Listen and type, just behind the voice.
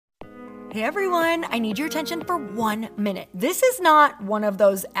Hey everyone, I need your attention for 1 minute. This is not one of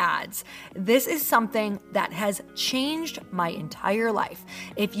those ads. This is something that has changed my entire life.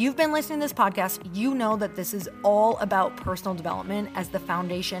 If you've been listening to this podcast, you know that this is all about personal development as the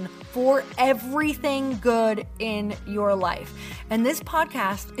foundation for everything good in your life. And this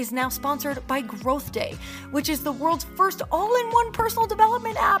podcast is now sponsored by Growth Day, which is the world's first all-in-one personal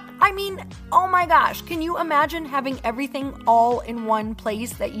development app. I mean, oh my gosh, can you imagine having everything all in one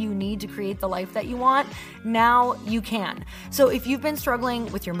place that you need to create the life that you want? Now you can. So if you've been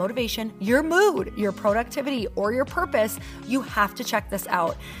struggling with your motivation, your mood, your productivity, or your purpose, you have to check this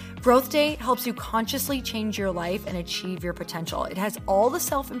out. Growth Day helps you consciously change your life and achieve your potential. It has all the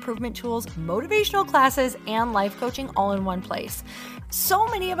self-improvement tools, motivational classes, and life coaching all in one place. So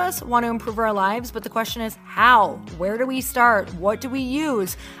many of us want to improve our lives, but the question is how? Where do we start? What do we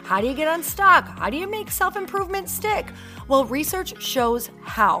use? How do you get unstuck? How do you make self-improvement stick? Well, research shows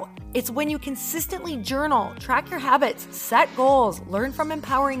how. It's when you consistently journal, track your habits, set goals, learn from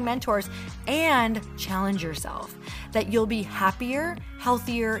empowering mentors, and challenge yourself that you'll be happier,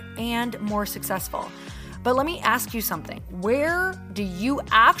 healthier, and more successful. But let me ask you something. Where do you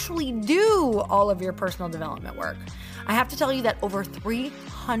actually do all of your personal development work? I have to tell you that over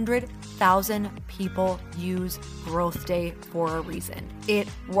 300,000 people use Growth Day for a reason. It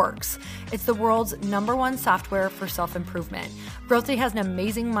works. It's the world's #1 software for self-improvement. Growth Day has an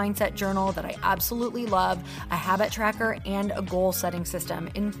amazing mindset journal that I absolutely love, a habit tracker, and a goal-setting system.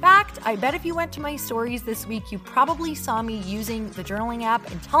 In fact, I bet if you went to my stories this week, you probably saw me using the journaling app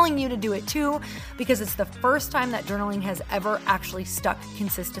and telling you to do it too, because it's the first time that journaling has ever actually stuck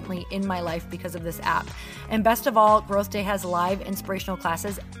consistently in my life because of this app. And best of all, Growth Day has live inspirational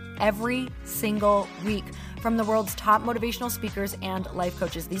classes every single week from the world's top motivational speakers and life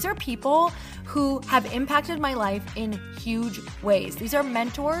coaches. These are people who have impacted my life in huge ways. These are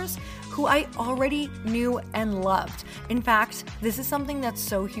mentors who I already knew and loved. In fact, this is something that's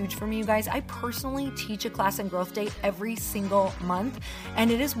so huge for me, you guys. I personally teach a class in Growth Day every single month,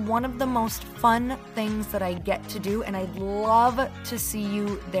 and it is one of the most fun things that I get to do, and I'd love to see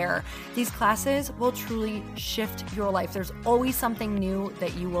you there. These classes will truly shift your life. There's always something new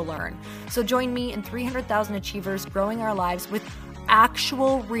that you will learn. So join me and 300,000 achievers growing our lives with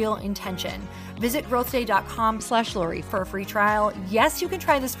actual real intention. Visit growthday.com/Lori for a free trial. Yes, you can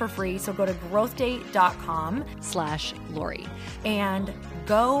try this for free. So go to growthday.com/Lori and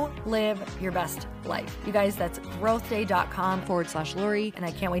go live your best life. You guys, that's growthday.com/Lori. And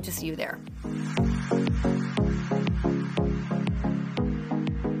I can't wait to see you there.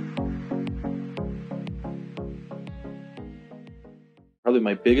 Probably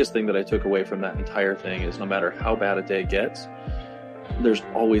my biggest thing that I took away from that entire thing is no matter how bad a day gets, there's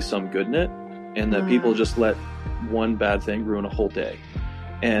always some good in it, and that people just let one bad thing ruin a whole day.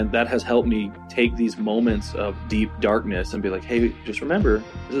 And that has helped me take these moments of deep darkness and be like, hey, just remember,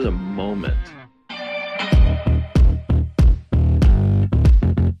 this is a moment.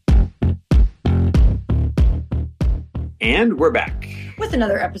 And we're back with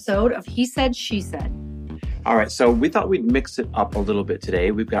another episode of He Said, She Said. All right, so we thought we'd mix it up a little bit today.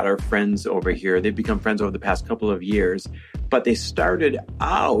 We've got our friends over here. They've become friends over the past couple of years, but they started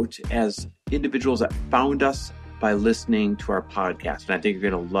out as individuals that found us by listening to our podcast. And I think you're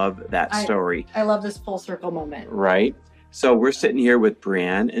going to love that story. I love this full circle moment. Right? So we're sitting here with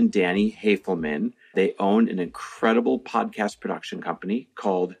Brianne and Danny Hafelman. They own an incredible podcast production company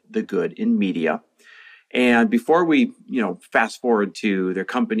called The Good in Media. And before we, fast forward to their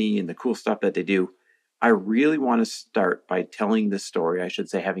company and the cool stuff that they do, I really want to start by telling the story, I should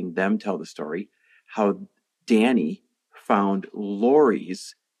say having them tell the story, how Danny found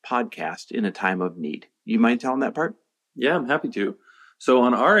Lori's podcast in a time of need. You mind telling that part? Yeah, I'm happy to. So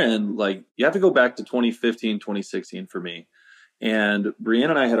on our end, you have to go back to 2015, 2016 for me. And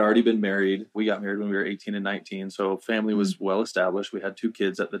Brianne and I had already been married. We got married when we were 18 and 19. So family was well established. We had 2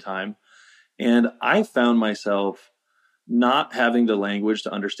 kids at the time. And I found myself not having the language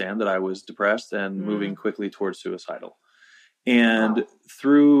to understand that I was depressed and moving quickly towards suicidal. And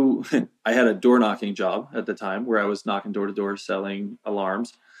I had a door knocking job at the time where I was knocking door to door selling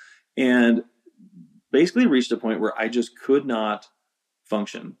alarms, and basically reached a point where I just could not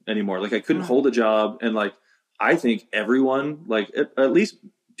function anymore. I couldn't hold a job. And I think everyone, at least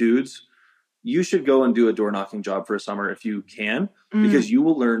dudes, you should go and do a door knocking job for a summer if you can, because you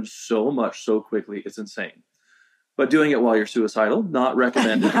will learn so much so quickly. It's insane. But doing it while you're suicidal, not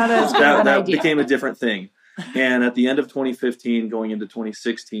recommended. that became a different thing. And at the end of 2015, going into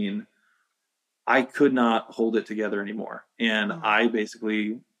 2016, I could not hold it together anymore. And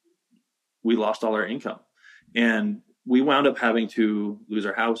we lost all our income. And we wound up having to lose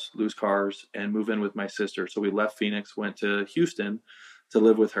our house, lose cars, and move in with my sister. So we left Phoenix, went to Houston to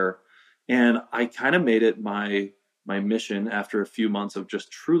live with her. And I kind of made it my mission after a few months of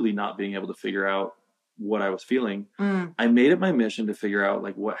just truly not being able to figure out what I was feeling. I made it my mission to figure out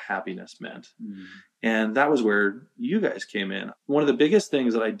like what happiness meant. And that was where you guys came in. One of the biggest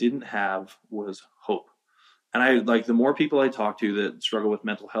things that I didn't have was hope. And I like the more people I talk to that struggle with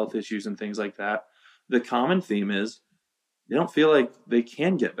mental health issues and things like that, the common theme is they don't feel like they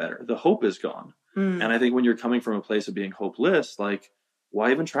can get better. The hope is gone. And I think when you're coming from a place of being hopeless, like,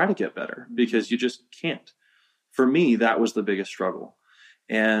 why even try to get better? Because you just can't. For me, that was the biggest struggle.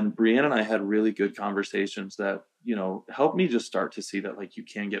 And Brianne and I had really good conversations that, you know, helped me just start to see that like you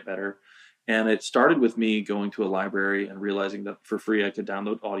can get better. And it started with me going to a library and realizing that for free I could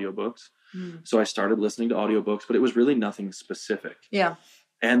download audiobooks. So I started listening to audiobooks, but it was really nothing specific. Yeah.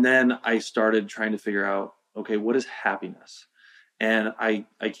 And then I started trying to figure out, okay, what is happiness? And I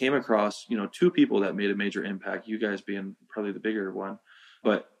came across, you know, two people that made a major impact, you guys being probably the bigger one.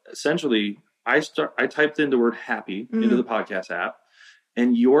 But essentially, I typed in the word happy into the podcast app,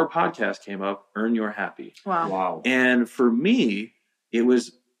 and your podcast came up, Earn Your Happy. Wow. And for me, it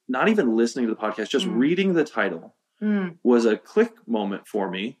was not even listening to the podcast, just reading the title was a click moment for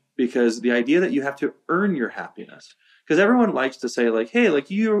me, because the idea that you have to earn your happiness, because everyone likes to say like, hey, like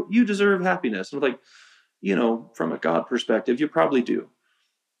you deserve happiness. And like, you know, from a God perspective, you probably do.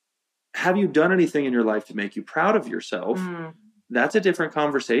 Have you done anything in your life to make you proud of yourself? That's a different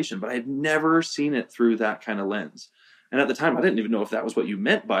conversation, but I had never seen it through that kind of lens. And at the time, I didn't even know if that was what you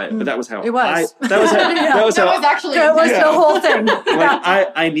meant by it, but that was how it was. That was actually the whole thing.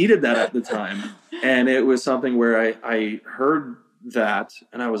 Like I needed that at the time. And it was something where I heard that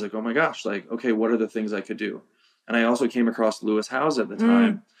and I was like, oh my gosh, like, okay, what are the things I could do? And I also came across Lewis Howes at the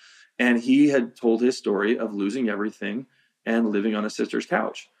time. And he had told his story of losing everything and living on his sister's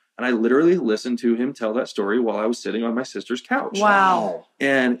couch. And I literally listened to him tell that story while I was sitting on my sister's couch. Wow.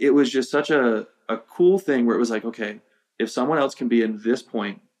 And it was just such a cool thing where it was like, okay, if someone else can be in this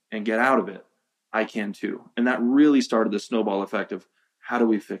point and get out of it, I can too. And that really started the snowball effect of how do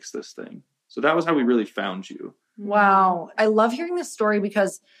we fix this thing? So that was how we really found you. Wow. I love hearing this story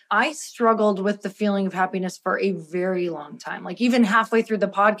because I struggled with the feeling of happiness for a very long time. Like even halfway through the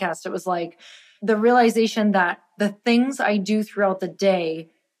podcast, it was like the realization that the things I do throughout the day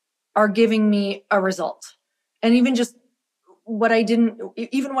are giving me a result. And even just what I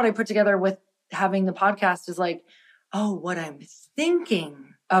put together with having the podcast is like, oh, what I'm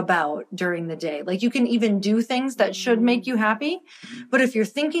thinking about during the day. Like you can even do things that should make you happy. But if you're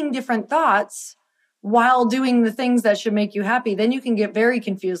thinking different thoughts while doing the things that should make you happy, then you can get very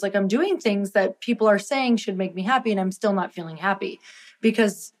confused. Like I'm doing things that people are saying should make me happy and I'm still not feeling happy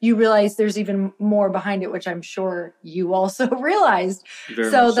because you realize there's even more behind it, which I'm sure you also realized.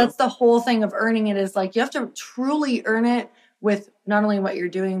 So that's the whole thing of earning it is like you have to truly earn it with not only what you're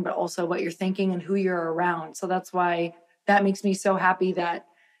doing, but also what you're thinking and who you're around. So that's why that makes me so happy that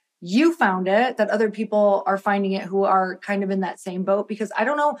you found it, that other people are finding it who are kind of in that same boat, because I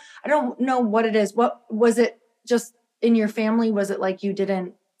don't know what it is. What was it just in your family? Was it like you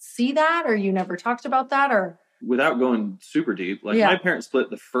didn't see that or you never talked about that? Or without going super deep, like my parents split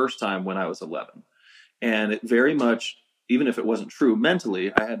the first time when I was 11. And it very much, even if it wasn't true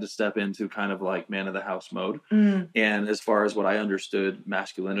mentally, I had to step into kind of like man of the house mode. And as far as what I understood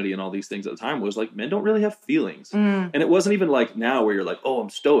masculinity and all these things at the time was like, men don't really have feelings. And it wasn't even like now where you're like, oh, I'm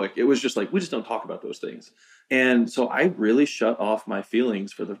stoic. It was just like, we just don't talk about those things. And so I really shut off my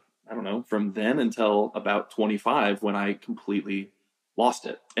feelings for from then until about 25 when I completely lost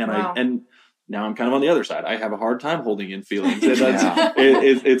it. And and now I'm kind of on the other side. I have a hard time holding in feelings.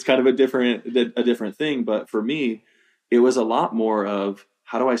 It's kind of a different thing. But for me, it was a lot more of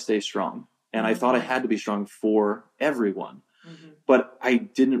how do I stay strong? And I thought I had to be strong for everyone. But I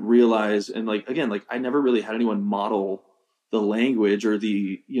didn't realize, and like, again, like I never really had anyone model the language or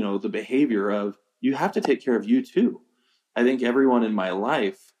the behavior of you have to take care of you too. I think everyone in my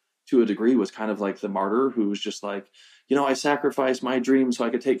life to a degree was kind of like the martyr who was just like, I sacrificed my dreams so I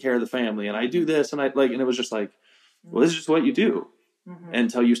could take care of the family and I do this. And and it was just like, well, this is just what you do.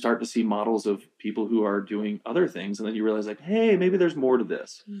 Until you start to see models of people who are doing other things. And then you realize like, hey, maybe there's more to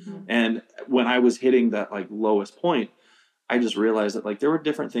this. And when I was hitting that like lowest point, I just realized that like there were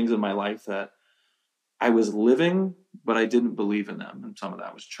different things in my life that I was living, but I didn't believe in them. And some of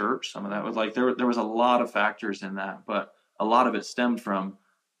that was church. Some of that was like, there was a lot of factors in that, but a lot of it stemmed from,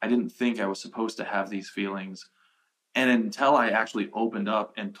 I didn't think I was supposed to have these feelings. And until I actually opened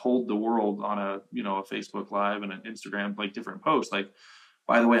up and told the world on a Facebook Live and an Instagram, like different posts, like,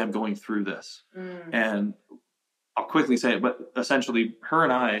 by the way, I'm going through this. And I'll quickly say it, but essentially her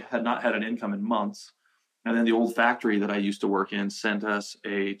and I had not had an income in months. And then the old factory that I used to work in sent us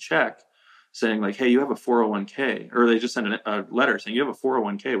a check saying like, hey, you have a 401k, or they just sent a letter saying you have a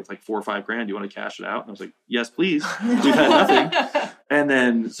 401k with like $4 or $5 grand. Do you want to cash it out? And I was like, yes, please. We've had nothing. And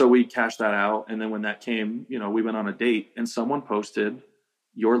then, so we cashed that out. And then when that came, we went on a date and someone posted,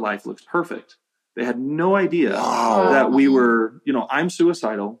 your life looks perfect. They had no idea that we were, I'm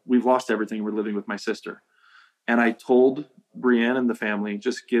suicidal. We've lost everything. We're living with my sister. And I told Brienne and the family,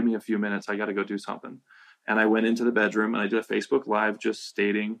 just give me a few minutes. I got to go do something. And I went into the bedroom and I did a Facebook Live just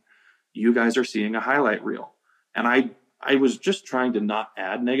stating, you guys are seeing a highlight reel. And I was just trying to not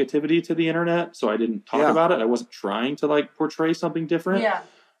add negativity to the internet. So I didn't talk about it. I wasn't trying to like portray something different. Yeah.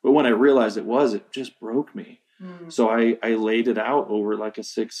 But when I realized it just broke me. So I laid it out over like a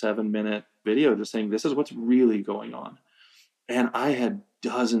 6-7 minute video just saying, this is what's really going on. And I had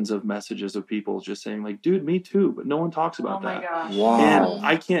dozens of messages of people just saying like, dude, me too. But no one talks about that. Gosh. Wow. And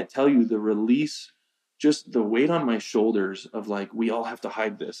I can't tell you the release, just the weight on my shoulders of like, we all have to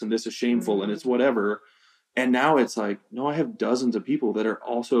hide this and this is shameful and it's whatever. And now it's like, no, I have dozens of people that are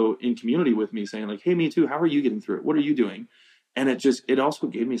also in community with me saying like, hey, me too. How are you getting through it? What are you doing? And it also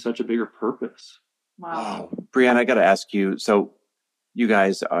gave me such a bigger purpose. Wow. Brianna, I got to ask you. So you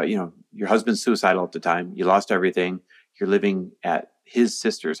guys, your husband's suicidal at the time. You lost everything. You're living at his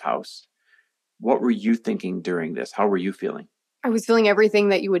sister's house. What were you thinking during this? How were you feeling? I was feeling everything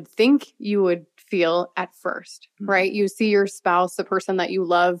that you would think you would feel at first, right? You see your spouse, the person that you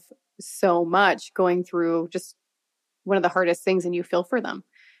love so much, going through just one of the hardest things, and you feel for them.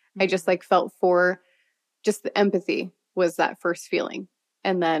 I just felt for just the empathy was that first feeling.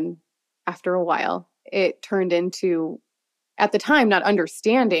 And then after a while, it turned into, at the time, not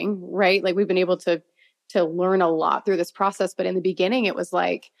understanding, right? Like we've been able to learn a lot through this process. But in the beginning, it was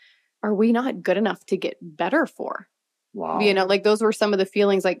like, are we not good enough to get better for? Wow. Like those were some of the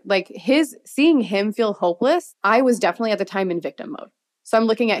feelings, like seeing him feel hopeless. I was definitely at the time in victim mode. So I'm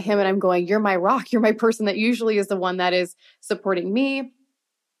looking at him and I'm going, you're my rock. You're my person that usually is the one that is supporting me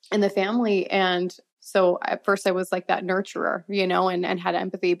and the family. And so at first I was like that nurturer, and had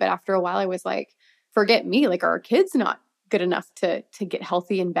empathy. But after a while I was like, forget me. Like, are our kids not good enough to get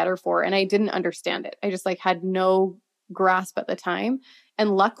healthy and better for? And I didn't understand it. I just had no grasp at the time.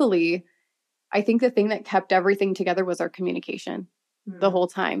 And luckily, I think the thing that kept everything together was our communication the whole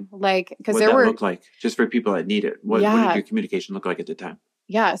time. Like, because there were look like, just for people that need it. What did your communication look like at the time?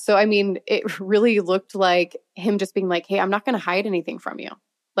 Yeah. So, it really looked like him just being like, hey, I'm not going to hide anything from you.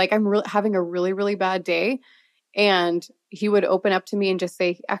 Like, I'm having a really, really bad day. And he would open up to me and just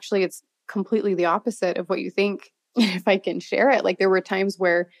say, actually, it's completely the opposite of what you think. If I can share it. Like, there were times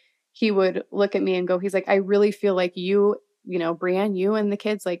where he would look at me and go, he's like, I really feel like you, Brianne, you and the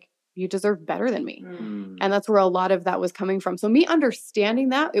kids, like, you deserve better than me. And that's where a lot of that was coming from. So me understanding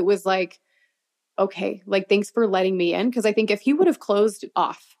that, it was like, okay, like, thanks for letting me in. Cause I think if he would have closed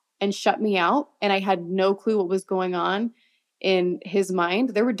off and shut me out and I had no clue what was going on in his mind,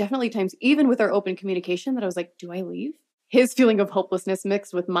 there were definitely times, even with our open communication, that I was like, do I leave? His feeling of hopelessness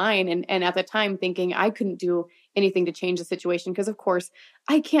mixed with mine. And at the time thinking I couldn't do anything to change the situation. Cause of course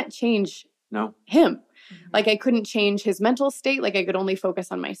I can't change him. Like, I couldn't change his mental state. Like, I could only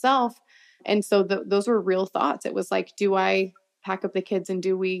focus on myself. And so those were real thoughts. It was like, do I pack up the kids and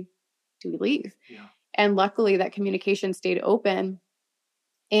do we leave? Yeah. And luckily that communication stayed open,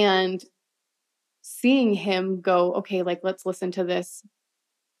 and seeing him go, okay, like, let's listen to this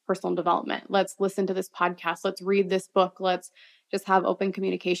personal development. Let's listen to this podcast. Let's read this book. Let's just have open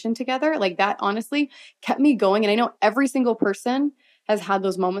communication together. Like, that honestly kept me going. And I know every single person has had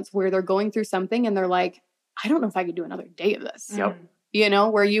those moments where they're going through something and they're like, I don't know if I could do another day of this. Yep.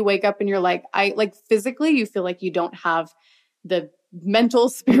 Where you wake up and you're like, physically, you feel like you don't have the mental,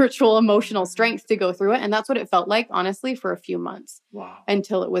 spiritual, emotional strength to go through it. And that's what it felt like, honestly, for a few months. Wow.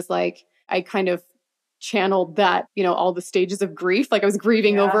 Until it was like, I kind of channeled that, all the stages of grief. Like, I was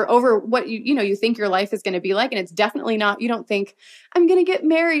grieving over what you think your life is going to be like. And it's definitely not. You don't think, I'm going to get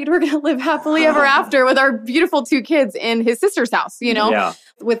married. We're going to live happily ever after with our beautiful 2 kids in his sister's house,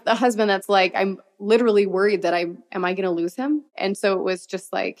 with a husband that's like, I'm literally worried that am I going to lose him? And so it was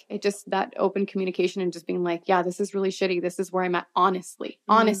just like, that open communication and just being like, yeah, this is really shitty. This is where I'm at. Honestly,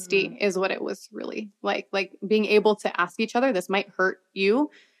 honesty is what it was really like being able to ask each other, this might hurt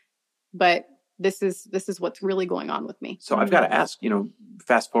you, but this is what's really going on with me. So I've got to ask,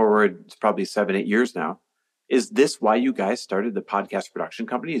 fast forward, it's probably 7-8 years now. Is this why you guys started the podcast production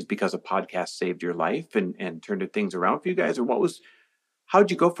company? Is because a podcast saved your life and turned things around for you guys? Or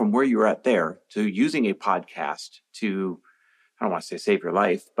how'd you go from where you were at there to using a podcast to, I don't want to say save your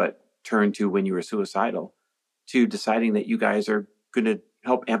life, but turn to when you were suicidal to deciding that you guys are going to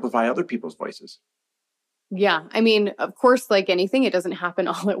help amplify other people's voices? Yeah. I mean, of course, like anything, it doesn't happen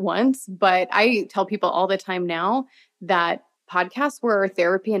all at once, but I tell people all the time now that podcasts were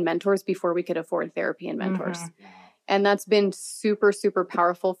therapy and mentors before we could afford therapy and mentors. Mm-hmm. And that's been super, super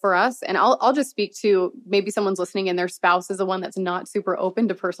powerful for us. And I'll just speak to maybe someone's listening and their spouse is the one that's not super open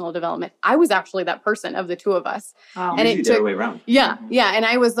to personal development. I was actually that person of the two of us. Oh. And it took the other way around. Yeah. Yeah. And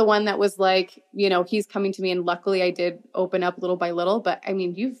I was the one that was like, he's coming to me, and luckily I did open up little by little, but I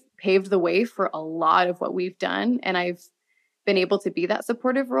mean, you've paved the way for a lot of what we've done. And I've been able to be that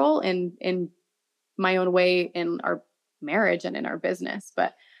supportive role in my own way in our marriage and in our business.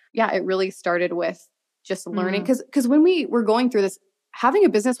 But yeah, it really started with just learning. Because when we were going through this, having a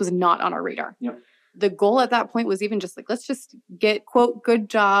business was not on our radar. Yep. The goal at that point was even just like, let's just get, quote, good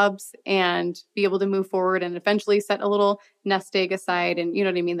jobs and be able to move forward and eventually set a little nest egg aside. And you know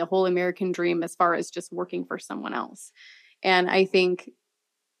what I mean? The whole American dream as far as just working for someone else. And I think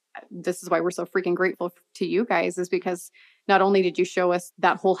this is why we're so freaking grateful to you guys, is because not only did you show us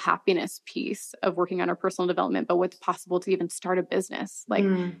that whole happiness piece of working on our personal development, but what's possible to even start a business. Like,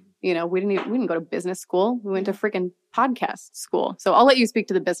 we didn't go to business school. We went to freaking podcast school. So I'll let you speak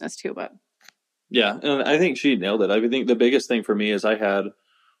to the business too, but. Yeah. And I think she nailed it. I think the biggest thing for me is I had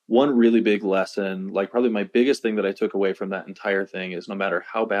one really big lesson, like probably my biggest thing that I took away from that entire thing is no matter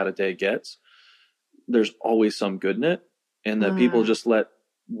how bad a day gets, there's always some good in it. And that people just let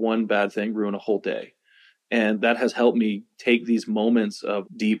one bad thing ruin a whole day. And that has helped me take these moments of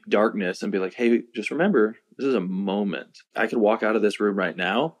deep darkness and be like, hey, just remember, this is a moment. I could walk out of this room right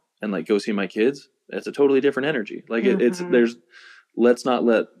now and like go see my kids. It's a totally different energy. Like let's not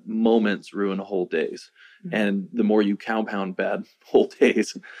let moments ruin whole days. And the more you compound bad whole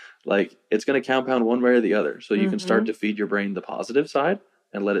days, like it's going to compound one way or the other. So you can start to feed your brain the positive side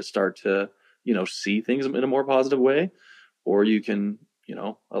and let it start to, see things in a more positive way. Or you can,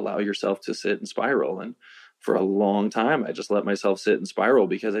 allow yourself to sit and spiral. And for a long time, I just let myself sit and spiral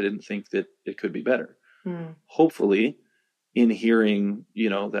because I didn't think that it could be better. Hopefully, in hearing,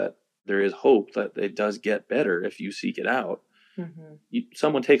 that there is hope that it does get better if you seek it out,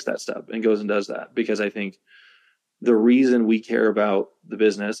 someone takes that step and goes and does that. Because I think the reason we care about the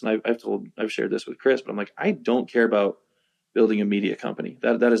business, and I've shared this with Chris, but I'm like, I don't care about building a media company.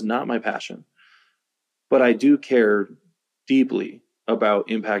 That is not my passion. But I do care deeply about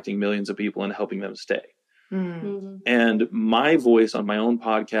impacting millions of people and helping them stay. And my voice on my own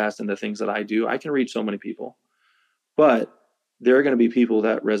podcast and the things that I do, I can reach so many people. But there are going to be people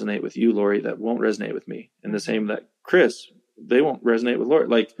that resonate with you, Lori, that won't resonate with me. And the same that Chris, they won't resonate with Lori.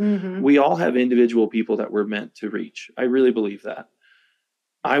 Like we all have individual people that we're meant to reach. I really believe that.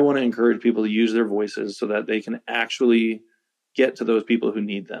 I want to encourage people to use their voices so that they can actually get to those people who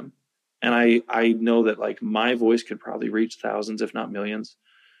need them. And I know that like my voice could probably reach thousands, if not millions.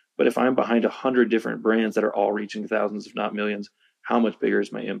 But if I'm behind 100 different brands that are all reaching thousands, if not millions, how much bigger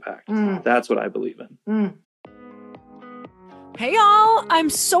is my impact? That's what I believe in. Hey y'all, I'm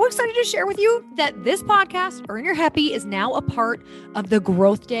so excited to share with you that this podcast, Earn Your Happy, is now a part of the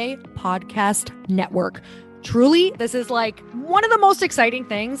Growth Day Podcast Network. Truly, this is like one of the most exciting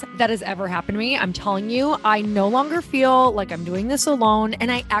things that has ever happened to me. I'm telling you, I no longer feel like I'm doing this alone,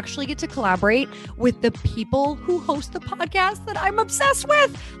 and I actually get to collaborate with the people who host the podcast that I'm obsessed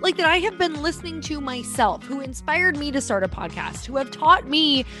with, like that I have been listening to myself, who inspired me to start a podcast, who have taught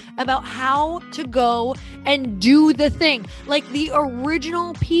me about how to go and do the thing, like the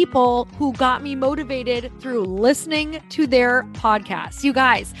original people who got me motivated through listening to their podcasts. You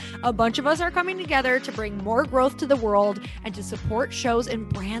guys, a bunch of us are coming together to bring more growth to the world and to support shows and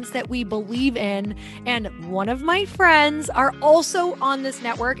brands that we believe in. And one of my friends are also on this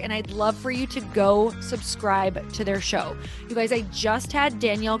network, and I'd love for you to go subscribe to their show. You guys, I just had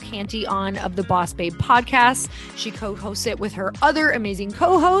Danielle Canty on of the Boss Babe podcast. She co-hosts it with her other amazing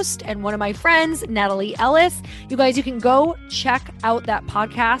co-host and one of my friends, Natalie Ellis. You guys, you can go check out that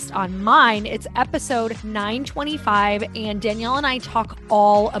podcast on mine. It's episode 925, and Danielle and I talk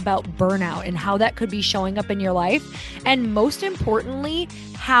all about burnout and how that could be showing up in your life, and most importantly,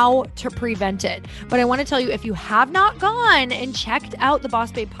 how to prevent it. But I want to tell you, if you have not gone and checked out the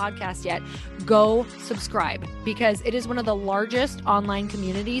Boss Babe podcast yet, go subscribe, because it is one of the largest online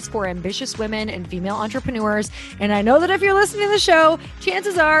communities for ambitious women and female entrepreneurs. And I know that if you're listening to the show,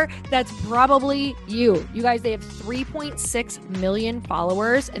 chances are that's probably you. You guys, they have 3.6 million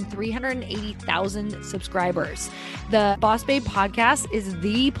followers and 380,000 subscribers. The Boss Babe podcast is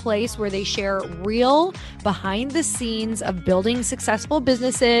the place where they share real, behind the scenes of building successful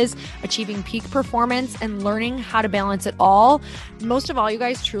businesses, achieving peak performance, and learning how to balance it all. Most of all, you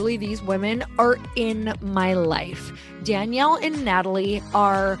guys, truly, these women are in my life. Danielle and Natalie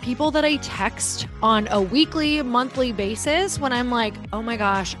are people that I text on a weekly, monthly basis when I'm like, oh my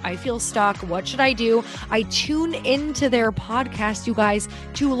gosh, I feel stuck. What should I do? I tune into their podcast, you guys,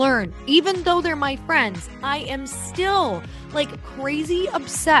 to learn. Even though they're my friends, I am still like crazy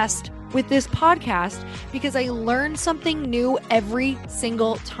obsessed with this podcast because I learn something new every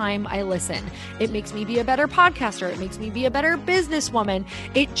single time I listen. It makes me be a better podcaster. It makes me be a better businesswoman.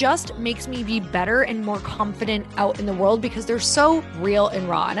 It just makes me be better and more confident out in the world because they're so real and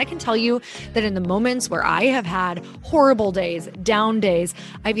raw. And I can tell you that in the moments where I have had horrible days, down days,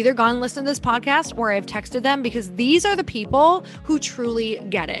 I've either gone and listened to this podcast or I've texted them because these are the people who truly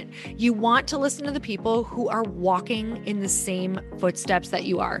get it. You want to listen to the people who are walking in the same footsteps that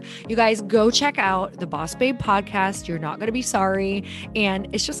you are. You guys, go check out the Boss Babe podcast. You're not going to be sorry. And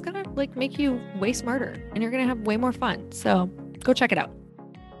it's just going to like make you way smarter and you're going to have way more fun. So go check it out.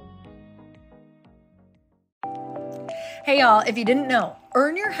 Hey y'all, if you didn't know,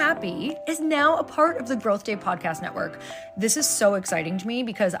 Earn Your Happy is now a part of the Growth Day Podcast Network. This is so exciting to me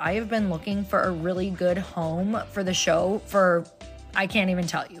because I have been looking for a really good home for the show for I can't even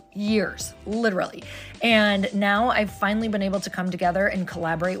tell you, years, literally. And now I've finally been able to come together and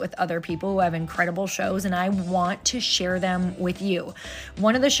collaborate with other people who have incredible shows, and I want to share them with you.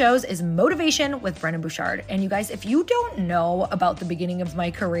 One of the shows is Motivation with Brendon Burchard. And you guys, if you don't know about the beginning of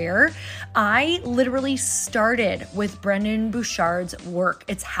my career, I literally started with Brendon Burchard's work.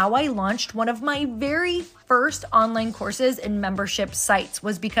 It's how I launched one of my very first online courses and membership sites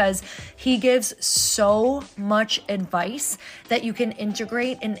was because he gives so much advice that you can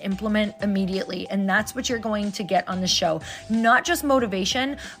integrate and implement immediately. And that's what you're going to get on the show. Not just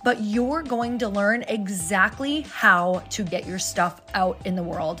motivation, but you're going to learn exactly how to get your stuff out in the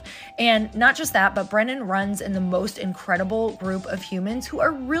world. And not just that, but Brendon runs in the most incredible group of humans who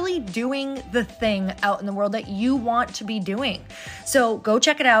are really doing the thing out in the world that you want to be doing. So go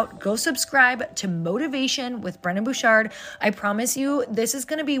check it out. Go subscribe to Motivation with Brendon Burchard. I promise you, this is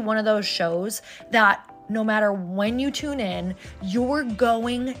going to be one of those shows that no matter when you tune in, you're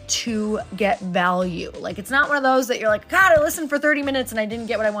going to get value. Like, it's not one of those that you're like, God, I listened for 30 minutes and I didn't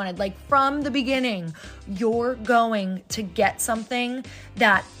get what I wanted. Like, from the beginning, you're going to get something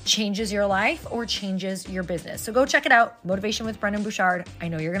that changes your life or changes your business. So go check it out. Motivation with Brendon Burchard. I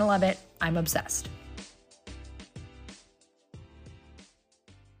know you're going to love it. I'm obsessed.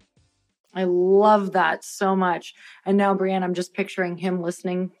 I love that so much. And now, Brianne, I'm just picturing him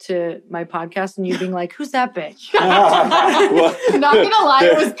listening to my podcast and you being like, who's that bitch? Not going to lie,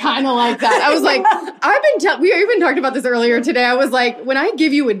 it was kind of like that. I was like, we even talked about this earlier today. I was like, when I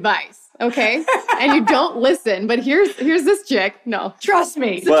give you advice, okay, and you don't listen, but here's this chick. No, trust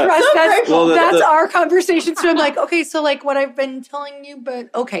me. But, that's our conversation. So I'm like, okay, so like what I've been telling you,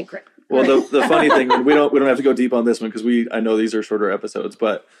 but okay, great. Well, the funny thing, we don't have to go deep on this one because I know these are shorter episodes,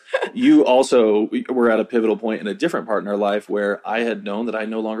 but you also were at a pivotal point in a different part in our life where I had known that I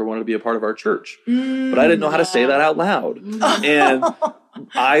no longer wanted to be a part of our church, but I didn't know how to say that out loud. And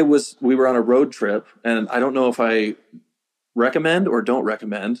we were on a road trip, and I don't know if I recommend or don't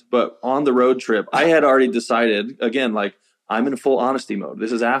recommend, but on the road trip, I had already decided, again, like I'm in full honesty mode.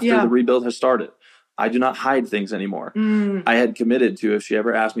 This is after the rebuild has started. I do not hide things anymore. I had committed to, if she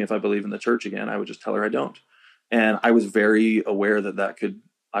ever asked me if I believe in the church again, I would just tell her I don't. And I was very aware that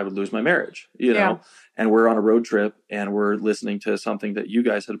I would lose my marriage, you know? And we're on a road trip and we're listening to something that you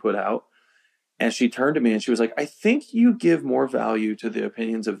guys had put out. And she turned to me and she was like, I think you give more value to the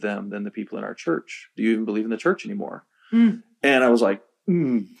opinions of them than the people in our church. Do you even believe in the church anymore? And I was like,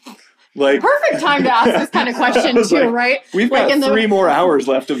 Like, perfect time to ask this kind of question too, like, right? We've got 3 more hours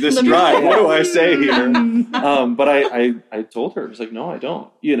left of this drive. What do I say here? But I told her, I was like, no, I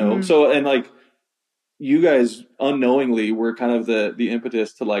don't, you know? So, and like, you guys unknowingly were kind of the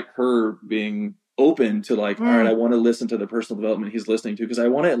impetus to like her being open to like, all right, I want to listen to the personal development he's listening to, because I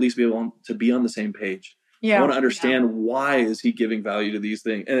want to at least be able to be on the same page. I want to understand why is he giving value to these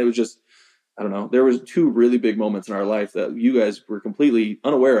things. And it was just, I don't know. There was 2 really big moments in our life that you guys were completely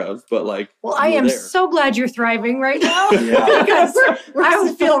unaware of, but like, well, I am so glad you're thriving right now because I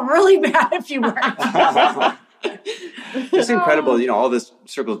would feel really bad if you weren't. It's incredible. You know, all this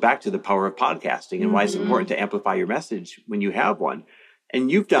circles back to the power of podcasting and why it's important to amplify your message when you have one.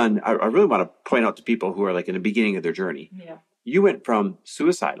 And you've done, I really want to point out to people who are like in the beginning of their journey. Yeah. You went from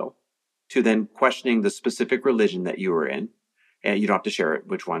suicidal to then questioning the specific religion that you were in. And you don't have to share it,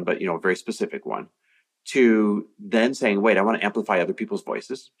 which one, but, you know, a very specific one. to then saying, wait, I want to amplify other people's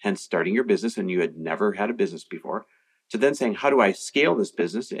voices, hence starting your business and you had never had a business before, to then saying, how do I scale this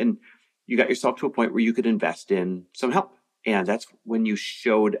business? And you got yourself to a point where you could invest in some help. And that's when you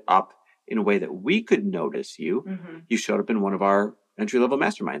showed up in a way that we could notice you. Mm-hmm. You showed up in one of our entry-level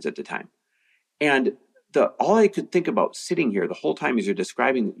masterminds at the time. And all I could think about sitting here the whole time as you're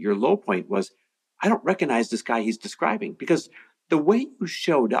describing your low point was, I don't recognize this guy he's describing, because the way you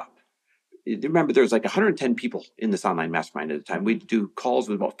showed up, remember there was like 110 people in this online mastermind at the time. We'd do calls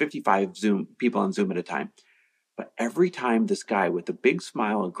with about 55 people on Zoom at a time. But every time this guy with a big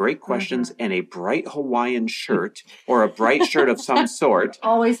smile and great questions and a bright Hawaiian shirt or a bright shirt of some sort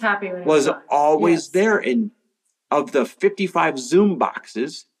always happy when was always there. And of the 55 Zoom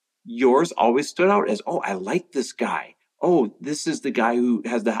boxes, yours always stood out as, oh, I like this guy. Oh, this is the guy who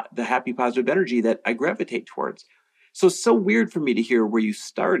has the happy, positive energy that I gravitate towards. So weird for me to hear where you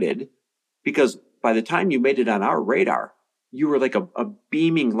started, because by the time you made it on our radar, you were like a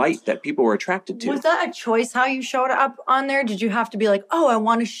beaming light that people were attracted to. Was that a choice how you showed up on there? Did you have to be like, oh, I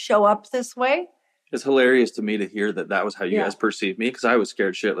want to show up this way? It's hilarious to me to hear that was how you guys perceived me, because I was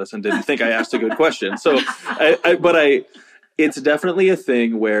scared shitless and didn't think I asked a good question. So, it's definitely a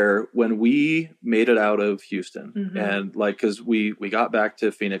thing where when we made it out of Houston and like, cause we got back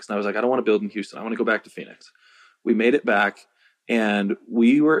to Phoenix and I was like, I don't want to build in Houston. I want to go back to Phoenix. We made it back and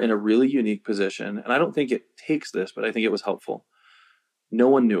we were in a really unique position. And I don't think it takes this, but I think it was helpful. No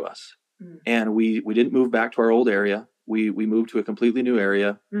one knew us and we didn't move back to our old area. We moved to a completely new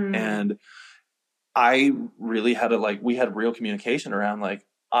area and I really had we had real communication around like,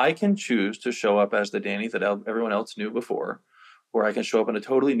 I can choose to show up as the Danny that everyone else knew before, or I can show up in a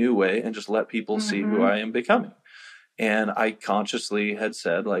totally new way and just let people see who I am becoming. And I consciously had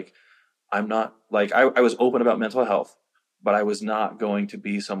said, like, I'm not like, I was open about mental health, but I was not going to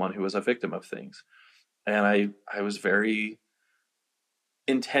be someone who was a victim of things. And I was very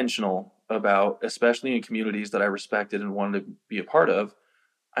intentional about, especially in communities that I respected and wanted to be a part of,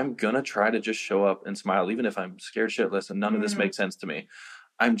 I'm going to try to just show up and smile, even if I'm scared shitless and none of this makes sense to me.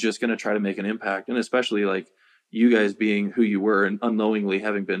 I'm just going to try to make an impact. And especially like you guys being who you were and unknowingly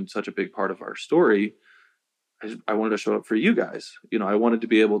having been such a big part of our story, I wanted to show up for you guys. You know, I wanted to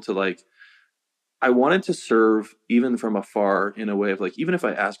be able to I wanted to serve even from afar in a way of like, even if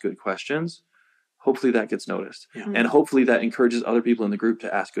I ask good questions, hopefully that gets noticed. Yeah. And hopefully that encourages other people in the group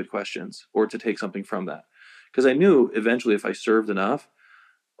to ask good questions or to take something from that. Because I knew eventually if I served enough,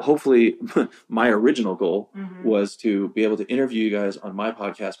 hopefully my original goal was to be able to interview you guys on my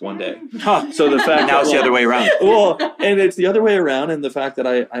podcast one day. So the fact now it's the other way around. Well, and it's the other way around. And the fact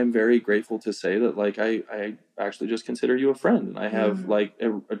that I'm very grateful to say that like, I actually just consider you a friend and I have like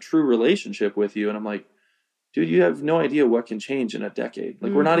a true relationship with you. And I'm like, dude, you have no idea what can change in a decade.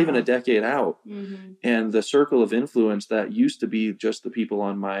 Like we're not even a decade out. And the circle of influence that used to be just the people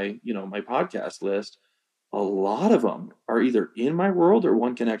on my, my podcast list, a lot of them are either in my world or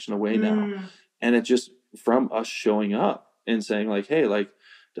one connection away now. And it just from us showing up and saying like, hey, like,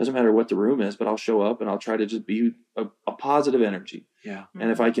 doesn't matter what the room is, but I'll show up and I'll try to just be a positive energy. Yeah.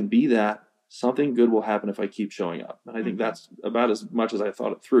 And if I can be that, something good will happen if I keep showing up. And I think that's about as much as I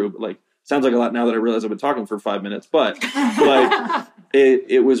thought it through. But like, sounds like a lot now that I realize I've been talking for 5 minutes, but like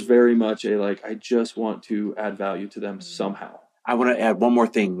it was very much I just want to add value to them somehow. I want to add one more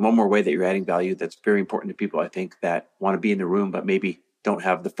thing, one more way that you're adding value that's very important to people, I think, that want to be in the room, but maybe don't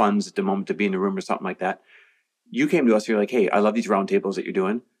have the funds at the moment to be in the room or something like that. You came to us, you're like, hey, I love these roundtables that you're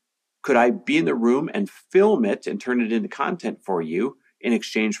doing. Could I be in the room and film it and turn it into content for you in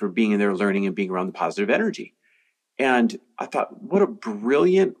exchange for being in there, learning and being around the positive energy? And I thought, what a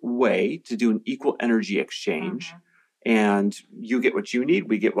brilliant way to do an equal energy exchange. And you get what you need,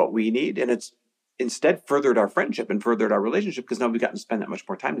 we get what we need. And it's instead furthered our friendship and furthered our relationship because now we've gotten to spend that much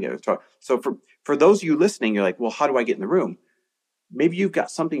more time together. So for those of you listening, you're like, well, how do I get in the room? Maybe you've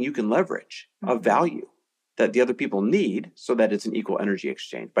got something you can leverage of value that the other people need so that it's an equal energy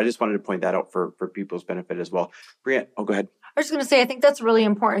exchange. But I just wanted to point that out for people's benefit as well. Brianne, go ahead. I was just going to say, I think that's really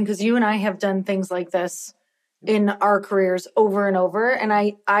important because you and I have done things like this in our careers over and over. And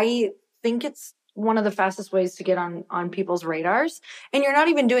I think it's one of the fastest ways to get on people's radars. And you're not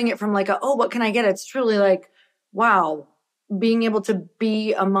even doing it from what can I get? It's truly like, wow, being able to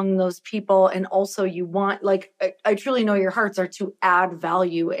be among those people. And also you want, I truly know your hearts are to add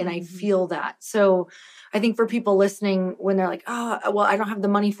value. And I feel that. So I think for people listening, when they're like, oh, well, I don't have the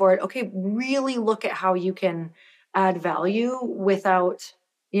money for it. Okay, really look at how you can add value without,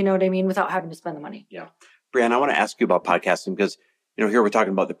 you know what I mean? Without having to spend the money. Yeah. Brianne, I want to ask you about podcasting because here we're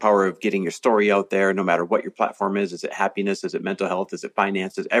talking about the power of getting your story out there, no matter what your platform is. Is it happiness? Is it mental health? Is it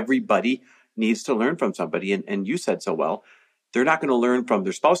finances? Everybody needs to learn from somebody. And you said so well, they're not going to learn from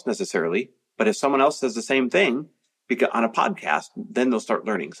their spouse necessarily, but if someone else does the same thing on a podcast, then they'll start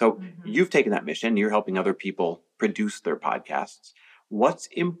learning. So you've taken that mission. You're helping other people produce their podcasts. What's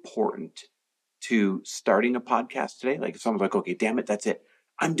important to starting a podcast today? Like if someone's like, okay, damn it, that's it,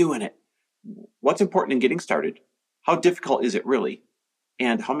 I'm doing it. What's important in getting started? How difficult is it really?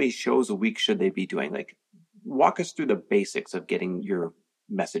 And how many shows a week should they be doing? Like, walk us through the basics of getting your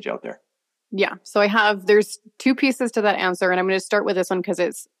message out there. Yeah. So there's two pieces to that answer. And I'm going to start with this one because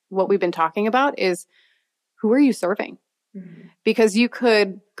it's what we've been talking about is who are you serving? Mm-hmm. Because you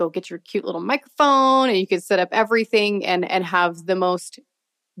could go get your cute little microphone and you could set up everything and have the most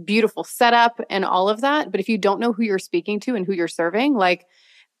beautiful setup and all of that. But if you don't know who you're speaking to and who you're serving, like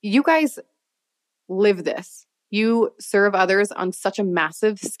you guys live this. You serve others on such a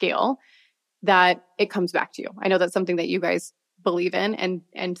massive scale that it comes back to you. I know that's something that you guys believe in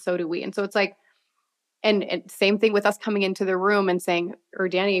and so do we. And so it's like, and same thing with us coming into the room and saying, or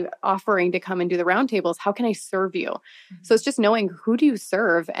Danny offering to come and do the roundtables, how can I serve you? Mm-hmm. So it's just knowing who do you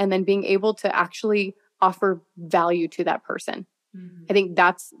serve and then being able to actually offer value to that person. Mm-hmm. I think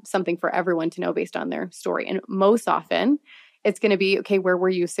that's something for everyone to know based on their story. And most often it's going to be, okay, where were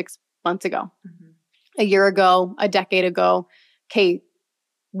you 6 months ago, a year ago, a decade ago? Okay,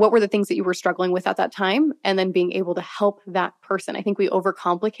 what were the things that you were struggling with at that time? And then being able to help that person. I think we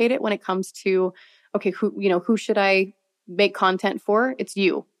overcomplicate it when it comes to, okay, who should I make content for? It's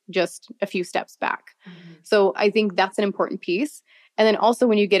you, just a few steps back. Mm-hmm. So I think that's an important piece. And then also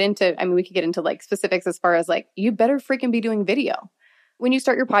when you get into, we could get into like specifics as far as like, you better freaking be doing video. When you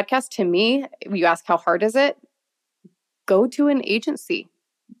start your podcast, to me, you ask how hard is it? Go to an agency.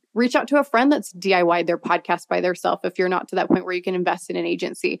 Reach out to a friend that's DIY'd their podcast by themselves if you're not to that point where you can invest in an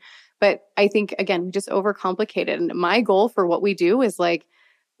agency. But I think, again, we just overcomplicate it. And my goal for what we do is like,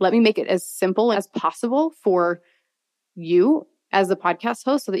 let me make it as simple as possible for you as the podcast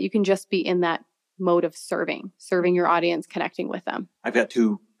host so that you can just be in that mode of serving your audience, connecting with them. I've got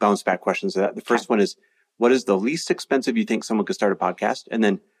two bounce back questions to that. The first one is, what is the least expensive you think someone could start a podcast? And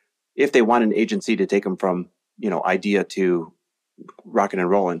then if they want an agency to take them from, idea to rocking and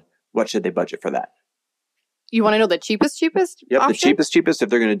rolling, what should they budget for that? You want to know the cheapest Yep, option? the cheapest if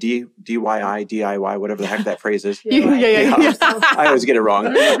they're going to DIY, whatever the heck that phrase is. Yeah. I always get it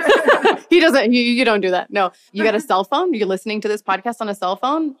wrong. He doesn't. You don't do that. No, you got a cell phone. You're listening to this podcast on a cell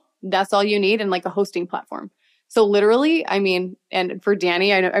phone. That's all you need, and like a hosting platform. So literally, and for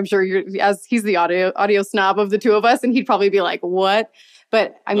Danny, I'm sure as he's the audio snob of the two of us, and he'd probably be like, "What?"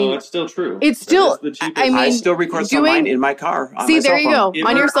 But no, it's still true. It's still the cheapest. I still record some of mine in my car. See, there you go.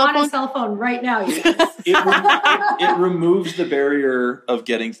 On your cell phone. On a cell phone right now. You it removes the barrier of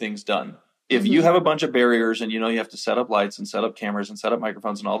getting things done. If you have a bunch of barriers and you have to set up lights and set up cameras and set up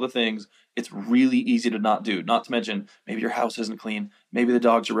microphones and all the things, it's really easy to not do. Not to mention, maybe your house isn't clean. Maybe the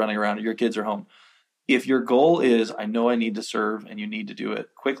dogs are running around or your kids are home. If your goal is, I know I need to serve and you need to do it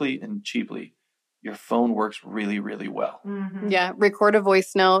quickly and cheaply, your phone works really, really well. Mm-hmm. Yeah. Record a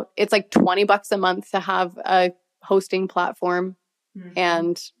voice note. It's like $20 a month to have a hosting platform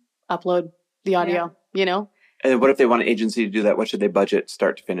and upload the audio, And what if they want an agency to do that? What should they budget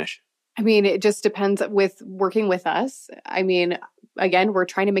start to finish? It just depends with working with us. Again, we're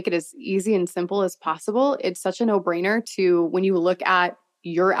trying to make it as easy and simple as possible. It's such a no-brainer when you look at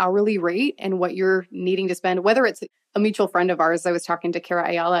your hourly rate and what you're needing to spend, whether it's a mutual friend of ours. I was talking to Kara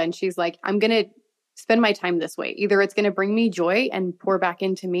Ayala and she's like, I'm going to spend my time this way. Either it's going to bring me joy and pour back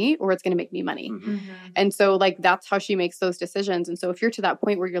into me, or it's going to make me money. Mm-hmm. And so that's how she makes those decisions. And so if you're to that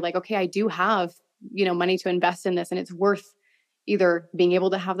point where you're like, okay, I do have, money to invest in this and it's worth either being able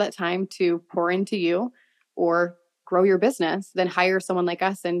to have that time to pour into you or grow your business, then hire someone like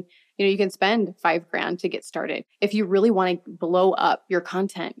us. And, you can spend $5,000 to get started. If you really want to blow up your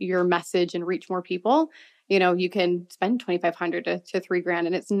content, your message and reach more people, you can spend $2,500 to $3,000.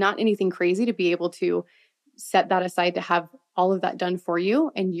 And it's not anything crazy to be able to set that aside to have all of that done for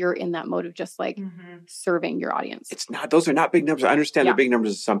you. And you're in that mode of just serving your audience. It's not, those are not big numbers. I understand they're big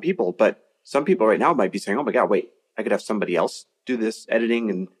numbers to some people, but some people right now might be saying, oh my God, wait, I could have somebody else do this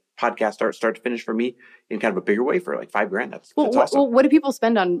editing and podcast start to finish for me in kind of a bigger way for like $5,000. That's awesome. Well, what do people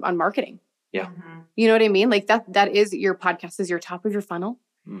spend on marketing? Yeah. You know what I mean? Like that is your podcast is your top of your funnel.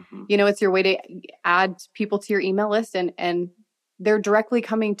 Mm-hmm. It's your way to add people to your email list and they're directly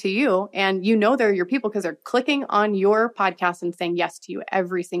coming to you and they're your people because they're clicking on your podcast and saying yes to you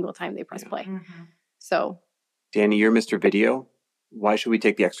every single time they press play. Mm-hmm. So Danny, you're Mr. Video. Why should we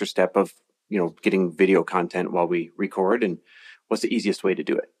take the extra step of, getting video content while we record, and what's the easiest way to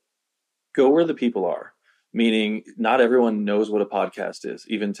do it? Go where the people are, meaning not everyone knows what a podcast is,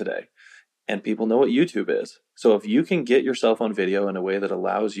 even today. and people know what YouTube is. So if you can get yourself on video in a way that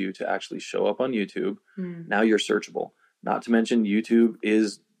allows you to actually show up on YouTube, now you're searchable. Not to mention YouTube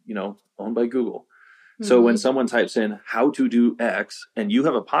is, owned by Google. So when someone types in how to do X and you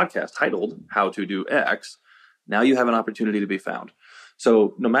have a podcast titled how to do X, now you have an opportunity to be found.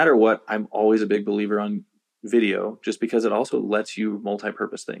 So no matter what, I'm always a big believer on video just because it also lets you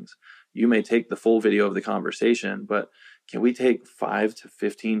multi-purpose things. You may take the full video of the conversation, but can we take 5 to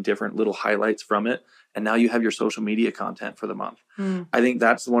 15 different little highlights from it? And now you have your social media content for the month. I think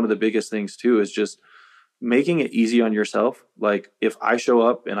that's one of the biggest things too, is just making it easy on yourself. Like if I show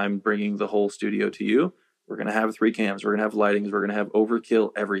up and I'm bringing the whole studio to you, we're going to have 3 cams, we're going to have lightings, we're going to have overkill,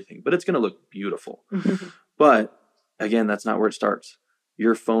 everything, but it's going to look beautiful. But again, that's not where it starts.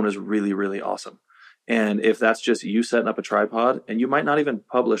 Your phone is really, really awesome. And if that's just you setting up a tripod, and you might not even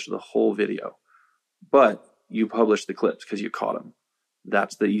publish the whole video, but you publish the clips because you caught them.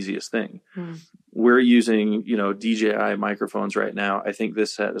 That's the easiest thing. We're using, DJI microphones right now. I think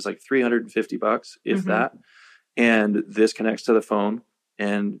this set is like $350, if that. And this connects to the phone.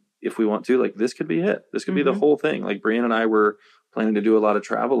 And if we want to, like, this could be it. This could be the whole thing. Like Brianne and I were planning to do a lot of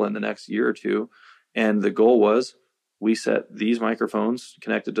travel in the next year or two. And the goal was we set these microphones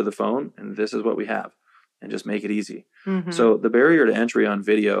connected to the phone, and this is what we have, and just make it easy. So the barrier to entry on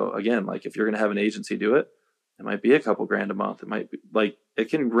video, again, like if you're going to have an agency do it, it might be a couple grand a month. It might be like, it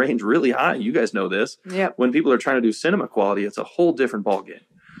can range really high. You guys know this. When people are trying to do cinema quality, it's a whole different ballgame.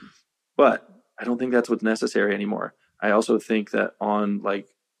 But I don't think that's what's necessary anymore. I also think that on like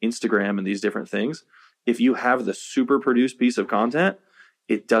Instagram and these different things, if you have the super produced piece of content,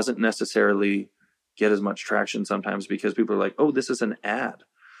 it doesn't necessarily get as much traction sometimes because people are like, oh, this is an ad.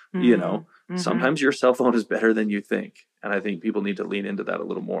 Sometimes your cell phone is better than you think. And I think people need to lean into that a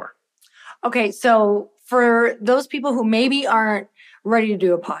little more. Okay. So for those people who maybe aren't ready to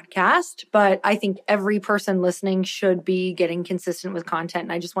do a podcast, but I think every person listening should be getting consistent with content.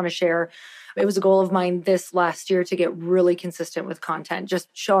 And I just want to share, it was a goal of mine this last year to get really consistent with content. Just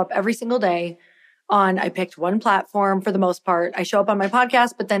show up every single day I picked one platform for the most part. I show up on my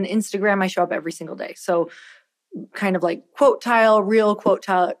podcast, but then Instagram, I show up every single day. So kind of like quote tile, reel, quote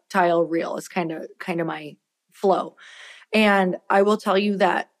tile, reel is kind of my flow. And I will tell you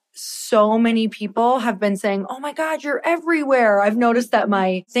that so many people have been saying, oh my God, you're everywhere. I've noticed that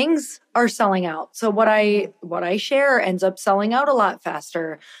my things are selling out. So what I share ends up selling out a lot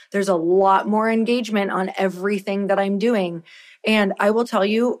faster. There's a lot more engagement on everything that I'm doing. And I will tell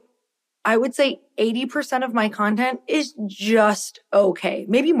you, I would say 80% of my content is just okay.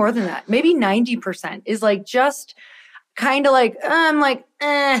 Maybe more than that. Maybe 90% is like just kind of like, I'm like,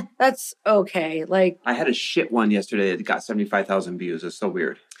 that's okay. Like I had a shit one yesterday that got 75,000 views. It's so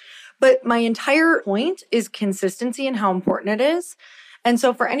weird. But my entire point is consistency and how important it is. And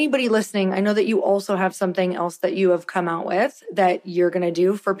so for anybody listening, I know that you also have something else that you have come out with that you're going to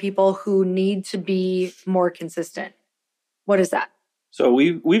do for people who need to be more consistent. What is that? So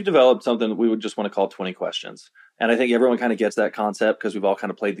we've developed something that we would just want to call 20 questions. And I think everyone kind of gets that concept because we've all kind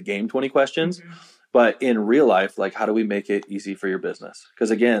of played the game 20 questions. But in real life, like, how do we make it easy for your business?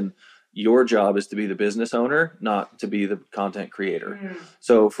 Because again, your job is to be the business owner, not to be the content creator.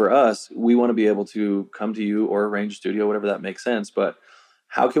 So for us, we want to be able to come to you or arrange a studio, whatever that makes sense. But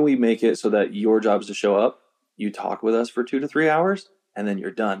how can we make it so that your job is to show up, you talk with us for 2 to 3 hours, and then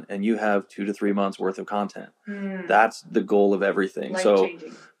you're done, and you have 2 to 3 months worth of content. That's the goal of everything. So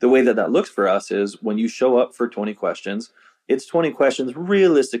the way that looks for us is when you show up for 20 questions, it's 20 questions.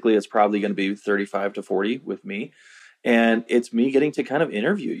 Realistically, it's probably going to be 35 to 40 with me. And it's me getting to kind of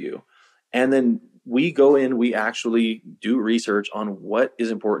interview you. And then we go in, we actually do research on what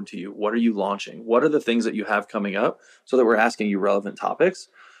is important to you. What are you launching? What are the things that you have coming up, so that we're asking you relevant topics,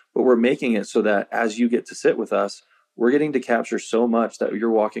 but we're making it so that as you get to sit with us, we're getting to capture so much that you're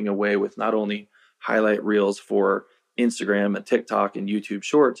walking away with not only highlight reels for Instagram and TikTok and YouTube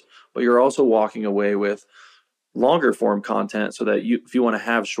shorts, but you're also walking away with longer form content so that if you want to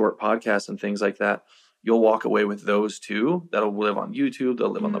have short podcasts and things like that, you'll walk away with those too. That'll live on YouTube. They'll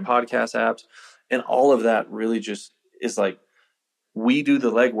live on the podcast apps. And all of that really just is like, we do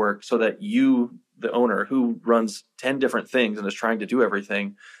the legwork so that you, the owner who runs 10 different things and is trying to do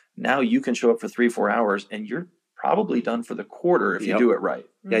everything, now you can show up for 3-4 hours and you're probably done for the quarter if you do it right.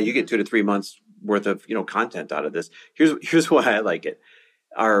 Yeah, you get 2 to 3 months worth of content out of this. Here's why I like it.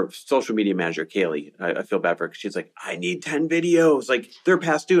 Our social media manager, Kaylee, I feel bad for her because she's like, I need 10 videos. Like, they're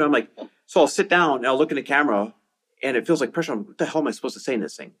past due. And I'm like, so I'll sit down and I'll look in the camera and it feels like pressure. What the hell am I supposed to say in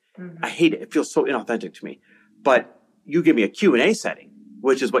this thing? I hate it. It feels so inauthentic to me. But you give me a Q&A setting,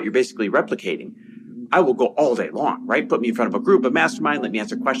 which is what you're basically replicating. I will go all day long, right? Put me in front of a group, a mastermind, let me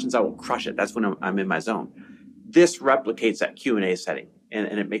answer questions. I will crush it. That's when I'm in my zone. This replicates that Q&A setting, and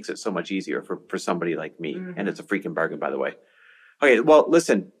it makes it so much easier for somebody like me. Mm-hmm. And it's a freaking bargain, by the way. Okay, well,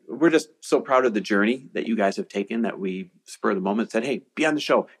 listen, we're just so proud of the journey that you guys have taken that we spur of the moment said, hey, be on the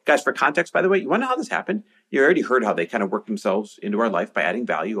show. Guys, for context, by the way, you want to know how this happened? You already heard how they kind of worked themselves into our life by adding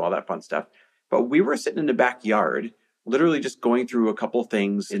value, all that fun stuff. But we were sitting in the backyard, literally just going through a couple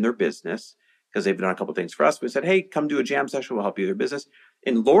things in their business, because they've done a couple things for us. We said, hey, come do a jam session. We'll help you with your business.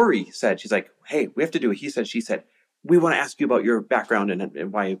 And Lori said, she's like, hey, we have to do it. He said, she said, we want to ask you about your background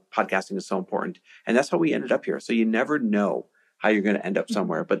and why podcasting is so important. And that's how we ended up here. So you never know how you're going to end up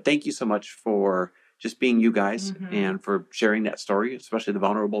somewhere. But thank you so much for just being you guys and for sharing that story, especially the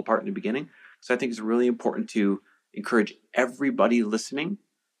vulnerable part in the beginning. So I think it's really important to encourage everybody listening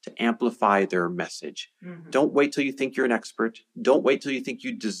to amplify their message. Don't wait till you think you're an expert. Don't wait till you think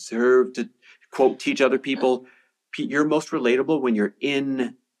you deserve to, quote, teach other people. You're most relatable when you're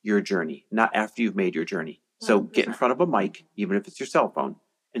in your journey, not after you've made your journey. So get in front of a mic, even if it's your cell phone,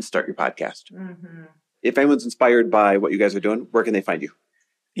 and start your podcast. If anyone's inspired by what you guys are doing, where can they find you?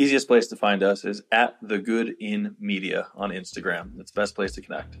 Easiest place to find us is at The Good in Media on Instagram. That's the best place to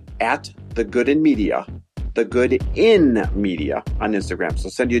connect. At The Good in Media. The Good in Media on Instagram. So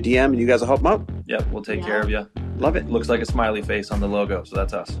send you a DM and you guys will help them out. Yep, we'll take care of you. Love it. Looks like a smiley face on the logo, so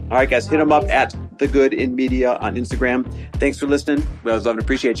that's us. All right, guys, hit them up at The Good in Media on Instagram. Thanks for listening. We always love and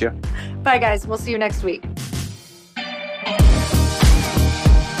appreciate you. Bye, guys. We'll see you next week.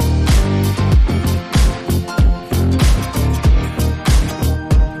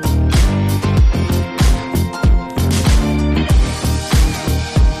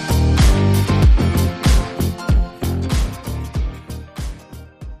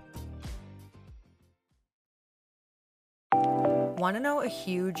 Want to know a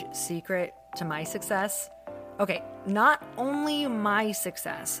huge secret to my success? Okay, not only my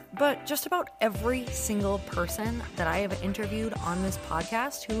success, but just about every single person that I have interviewed on this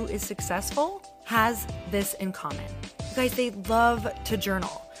podcast who is successful has this in common. You guys, they love to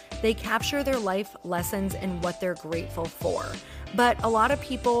journal. They capture their life lessons and what they're grateful for. But a lot of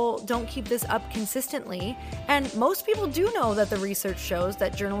people don't keep this up consistently, and most people do know that the research shows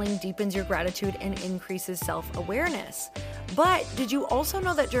that journaling deepens your gratitude and increases self-awareness. But did you also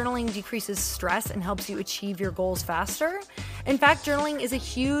know that journaling decreases stress and helps you achieve your goals faster? In fact, journaling is a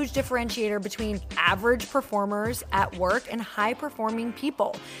huge differentiator between average performers at work and high-performing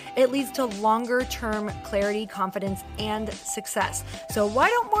people. It leads to longer-term clarity, confidence, and success. So why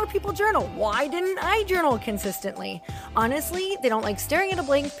don't more people journal? Why didn't I journal consistently? Honestly, they don't like staring at a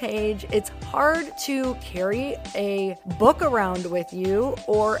blank page. It's hard to carry a book around with you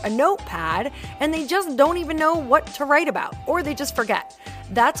or a notepad, and they just don't even know what to write about, or they just forget.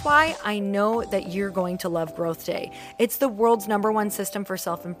 That's why I know that you're going to love Growth Day. It's the world's #1 system for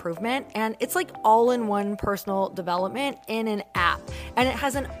self-improvement, and it's like all-in-one personal development in an app. And it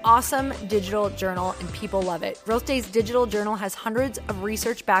has an awesome digital journal, and people love it. Growth Day's digital journal has hundreds of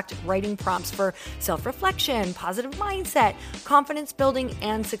research-backed writing prompts for self-reflection, positive mindset, confidence building,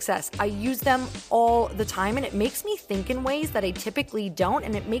 and success. I use them all the time, and it makes me think in ways that I typically don't,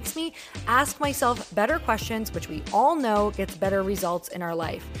 and it makes me ask myself better questions, which we all know gets better results in our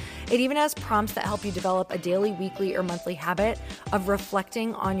life. It even has prompts that help you develop a daily, weekly, or monthly habit of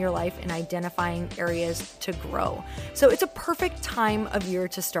reflecting on your life and identifying areas to grow. So it's a perfect time of year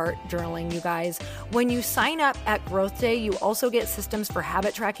to start journaling, you guys. When you sign up at Growth Day, you also get systems for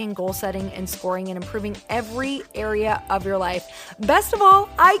habit tracking, goal setting, and scoring, and improving every area of your life. Best of all,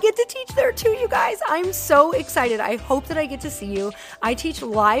 I get to teach there too, you guys. I'm so excited. I hope that I get to see you. I teach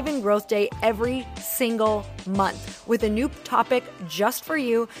live in Growth Day every single month with a new topic just for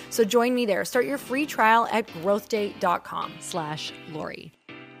you. So join me there. Start your free trial at growthday.com/Lori.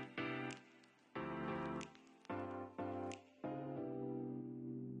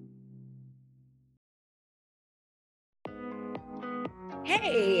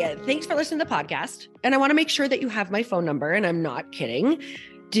 Hey, thanks for listening to the podcast. And I want to make sure that you have my phone number, and I'm not kidding.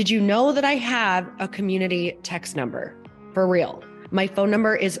 Did you know that I have a community text number? For real. My phone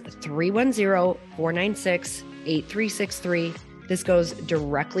number is 310-496-8363. This goes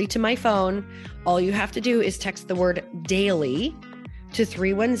directly to my phone. All you have to do is text the word daily to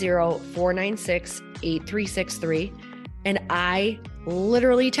 310-496-8363. And I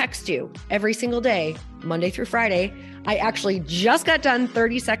literally text you every single day, Monday through Friday. I actually just got done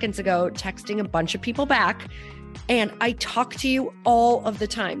 30 seconds ago texting a bunch of people back, and I talk to you all of the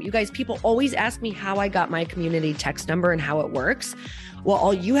time. You guys, people always ask me how I got my community text number and how it works. Well,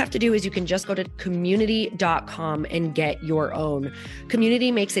 all you have to do is you can just go to community.com and get your own.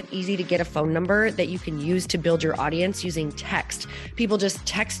 Community makes it easy to get a phone number that you can use to build your audience using text. People just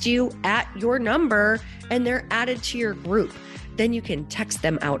text you at your number and they're added to your group. Then you can text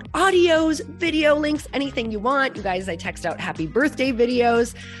them out audios, video links, anything you want. You guys, I text out happy birthday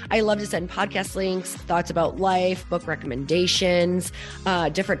videos. I love to send podcast links, thoughts about life, book recommendations,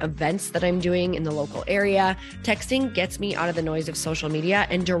 different events that I'm doing in the local area. Texting gets me out of the noise of social media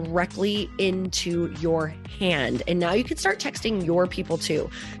and directly into your hand. And now you can start texting your people too.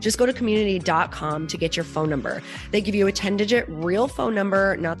 Just go to community.com to get your phone number. They give you a 10-digit real phone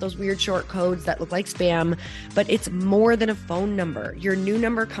number, not those weird short codes that look like spam, but it's more than a phone number. Your new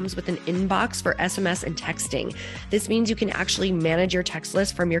number comes with an inbox for SMS and texting. This means you can actually manage your text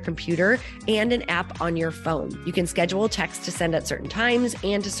list from your computer and an app on your phone. You can schedule text to send at certain times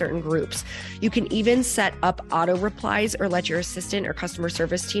and to certain groups. You can even set up auto replies or let your assistant or customer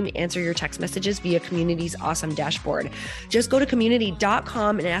service team answer your text messages via Community's awesome dashboard. Just go to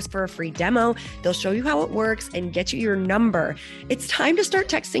community.com and ask for a free demo. They'll show you how it works and get you your number. It's time to start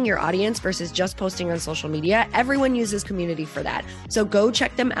texting your audience versus just posting on social media. Everyone uses Community for that. So go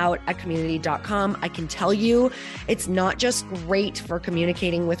check them out at community.com. I can tell you it's not just great for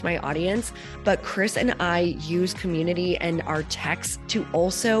communicating with my audience, but Chris and I use Community and our texts to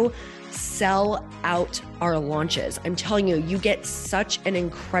also sell out our launches. I'm telling you, you get such an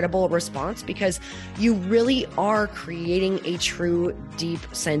incredible response because you really are creating a true, deep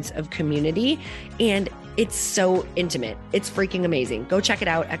sense of community. And it's so intimate. It's freaking amazing. Go check it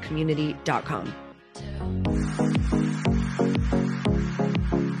out at community.com.